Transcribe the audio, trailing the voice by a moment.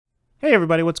Hey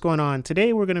everybody, what's going on?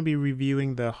 Today we're going to be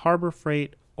reviewing the Harbor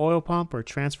Freight oil pump or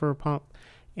transfer pump,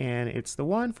 and it's the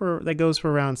one that goes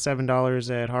for around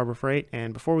 $7 at Harbor Freight.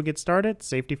 And before we get started,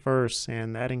 safety first,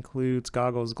 and that includes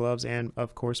goggles, gloves, and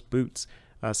of course boots,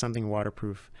 something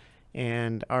waterproof.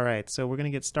 And all right, so we're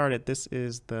going to get started. This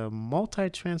is the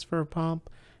multi-transfer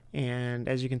pump, and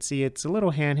as you can see, it's a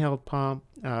little handheld pump,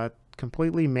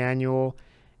 completely manual,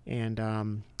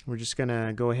 and we're just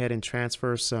gonna go ahead and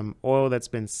transfer some oil that's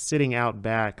been sitting out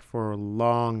back for a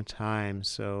long time.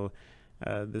 So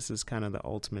this is kind of the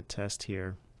ultimate test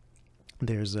here.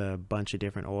 There's a bunch of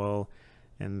different oil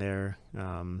in there,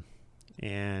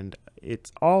 and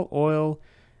it's all oil.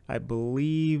 I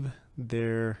believe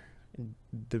the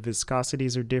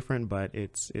viscosities are different, but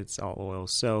it's all oil.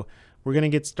 So we're gonna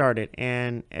get started,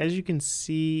 and as you can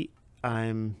see,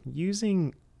 I'm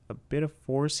using a bit of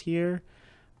force here,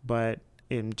 but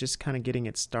I'm just kind of getting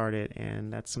it started,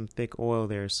 and that's some thick oil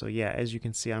there. So yeah, as you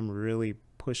can see, I'm really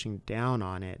pushing down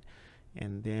on it,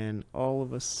 and then all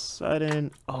of a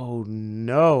sudden, oh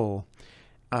no,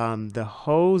 the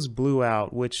hose blew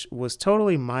out, which was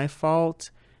totally my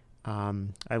fault.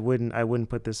 I wouldn't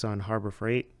put this on Harbor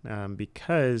Freight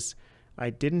because I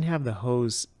didn't have the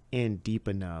hose in deep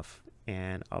enough.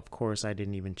 And of course, I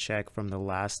didn't even check from the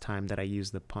last time that I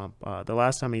used the pump. The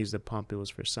last time I used the pump, it was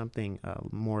for something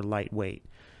more lightweight.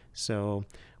 So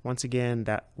once again,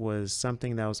 that was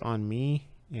something that was on me.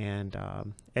 And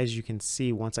as you can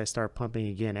see, once I start pumping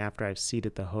again after I've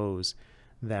seated the hose,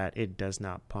 that it does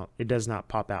not pump. It does not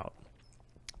pop out.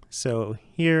 So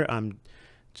here I'm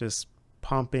just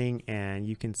pumping, and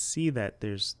you can see that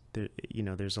there's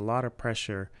a lot of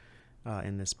pressure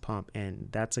in this pump, and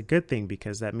that's a good thing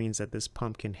because that means that this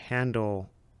pump can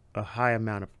handle a high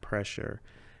amount of pressure.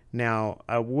 Now,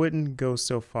 I wouldn't go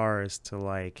so far as to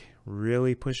like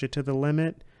really push it to the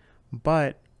limit,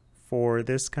 but for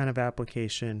this kind of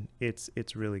application, it's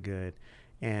really good.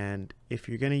 And if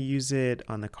you're going to use it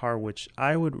on the car, which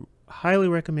I would highly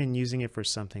recommend using it for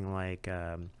something like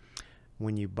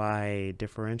when you buy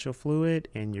differential fluid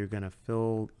and you're gonna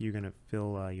fill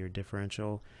your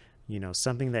differential,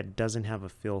 something that doesn't have a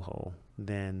fill hole,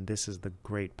 then this is the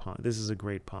great pump. This is a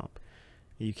great pump.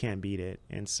 You can't beat it.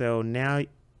 And so now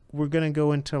we're gonna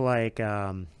go into like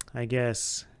I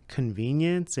guess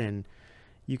convenience, and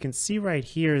you can see right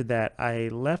here that I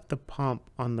left the pump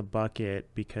on the bucket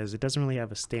because it doesn't really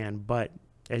have a stand, but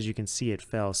as you can see, it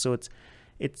fell. So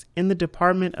it's in the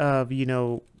department of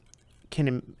can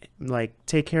it like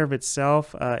take care of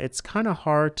itself. It's kind of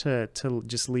hard to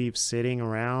just leave sitting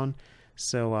around.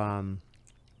 So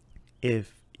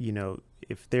if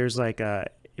there's like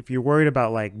if you're worried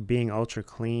about like being ultra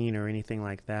clean or anything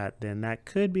like that, then that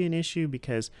could be an issue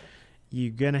because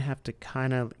you're gonna have to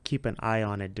kind of keep an eye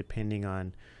on it depending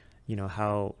on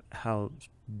how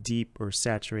deep or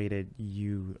saturated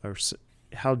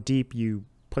how deep you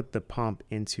put the pump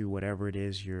into whatever it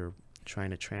is you're trying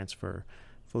to transfer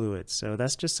fluid. So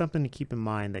that's just something to keep in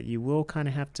mind, that you will kind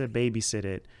of have to babysit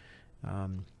it.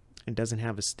 It doesn't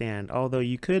have a stand, although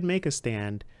you could make a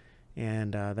stand,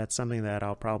 and that's something that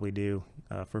I'll probably do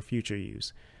for future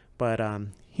use. But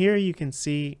here you can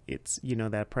see it's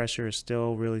that pressure is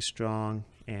still really strong,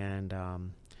 and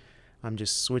I'm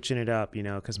just switching it up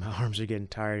because my arms are getting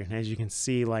tired. And as you can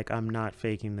see, like, I'm not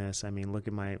faking this. I mean, look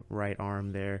at my right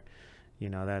arm there. You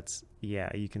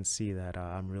can see that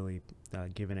I'm really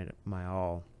giving it my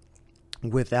all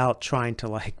without trying to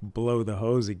like blow the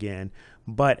hose again.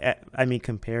 But I mean,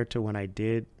 compared to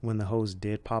when the hose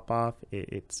did pop off,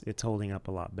 it's holding up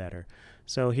a lot better.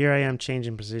 So here I am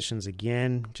changing positions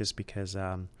again, just because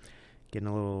I'm getting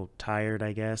a little tired,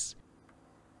 I guess.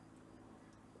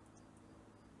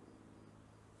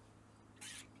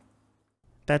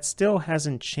 That still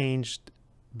hasn't changed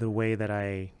the way that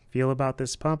I feel about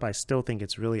this pump. I still think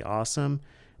it's really awesome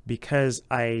because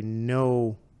I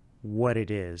know what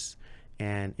it is,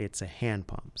 and it's a hand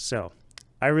pump. So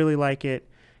I really like it.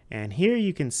 And here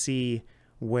you can see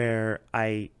where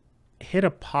I hit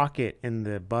a pocket in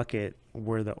the bucket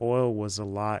where the oil was a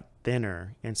lot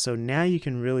thinner. And so now you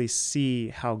can really see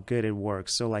how good it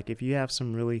works. So like if you have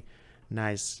some really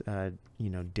nice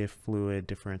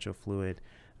differential fluid,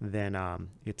 then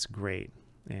it's great.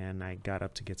 And I got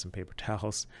up to get some paper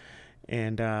towels.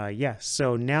 And yeah,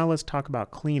 so now let's talk about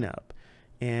cleanup.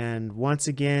 And once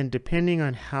again, depending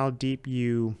on how deep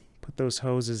you put those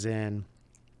hoses in,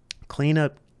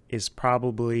 cleanup is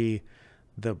probably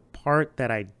the part that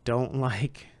I don't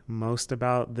like most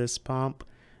about this pump.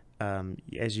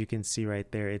 As you can see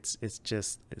right there, it's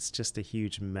just a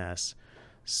huge mess.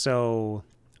 So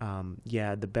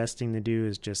yeah, the best thing to do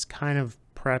is just kind of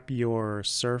prep your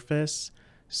surface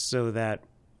so that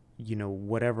you know,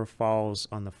 whatever falls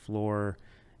on the floor,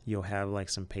 you'll have like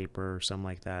some paper or something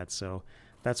like that. So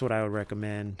that's what I would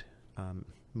recommend.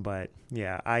 But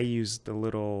yeah, I used the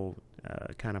little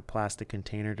kind of plastic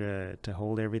container to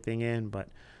hold everything in. But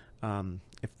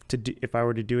if I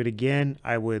were to do it again,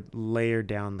 I would layer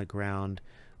down the ground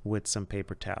with some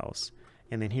paper towels.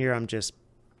 And then here I'm just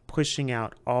pushing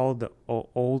out all the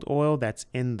old oil that's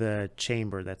in the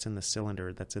chamber, that's in the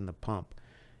cylinder, that's in the pump.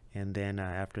 And then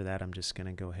after that, I'm just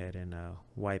gonna go ahead and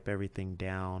wipe everything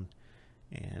down.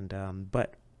 And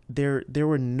but there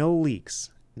were no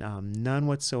leaks, none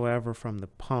whatsoever from the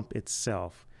pump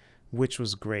itself, which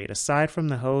was great. Aside from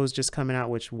the hose just coming out,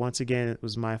 which once again it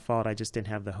was my fault. I just didn't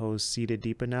have the hose seated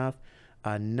deep enough.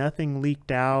 Nothing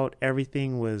leaked out.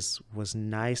 Everything was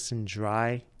nice and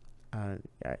dry.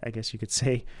 I guess you could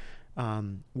say,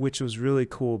 which was really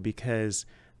cool because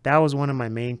that was one of my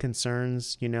main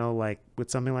concerns, you know, like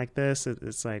with something like this,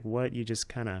 it's like, what, you just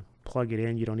kind of plug it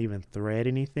in, you don't even thread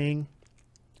anything.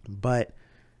 But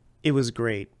it was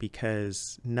great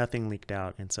because nothing leaked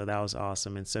out, and so that was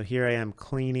awesome. And so here I am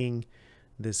cleaning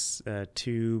this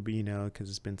tube, you know, because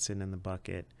it's been sitting in the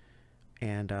bucket.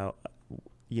 And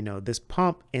you know, this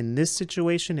pump in this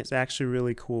situation is actually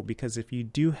really cool because if you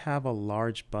do have a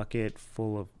large bucket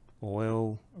full of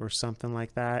oil or something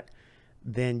like that,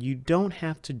 then you don't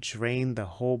have to drain the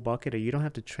whole bucket, or you don't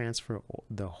have to transfer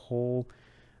the whole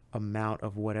amount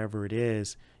of whatever it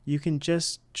is. You can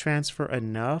just transfer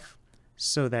enough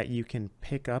so that you can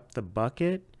pick up the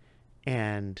bucket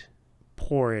and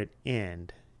pour it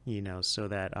in, you know, so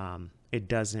that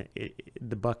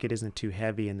the bucket isn't too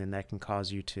heavy, and then that can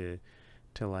cause you to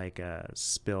like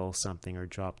spill something or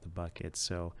drop the bucket.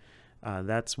 So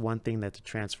that's one thing that the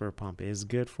transfer pump is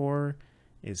good for,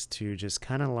 is to just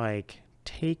kind of like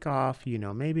take off, you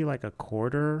know, maybe like a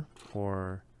quarter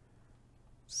or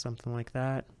something like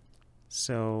that.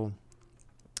 So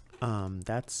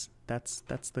that's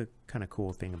the kind of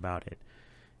cool thing about it.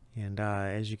 And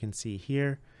as you can see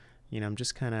here, you know, I'm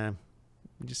just kind of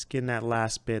getting that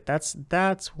last bit.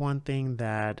 That's one thing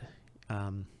that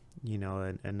you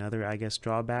know, another, I guess,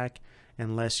 drawback,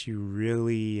 unless you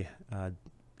really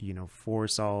you know,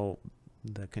 force all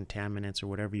the contaminants or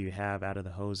whatever you have out of the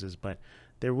hoses. But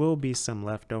there will be some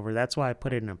leftover. That's why I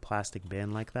put it in a plastic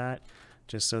bin like that,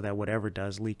 just so that whatever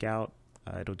does leak out,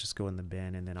 it'll just go in the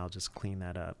bin, and then I'll just clean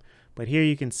that up. But here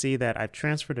you can see that I've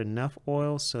transferred enough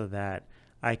oil so that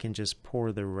I can just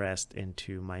pour the rest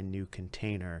into my new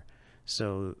container.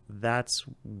 So that's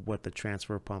what the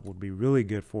transfer pump would be really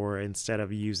good for, instead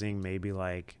of using maybe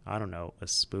like, I don't know, a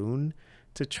spoon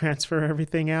to transfer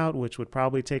everything out, which would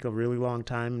probably take a really long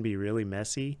time and be really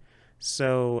messy.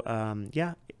 So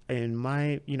yeah, in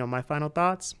my, you know, my final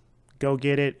thoughts, go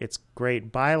get it. It's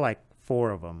great. Buy like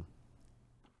 4 of them.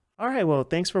 All right, well,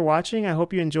 thanks for watching. I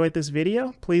hope you enjoyed this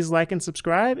video. Please like and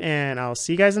subscribe, and I'll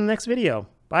see you guys in the next video.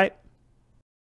 Bye.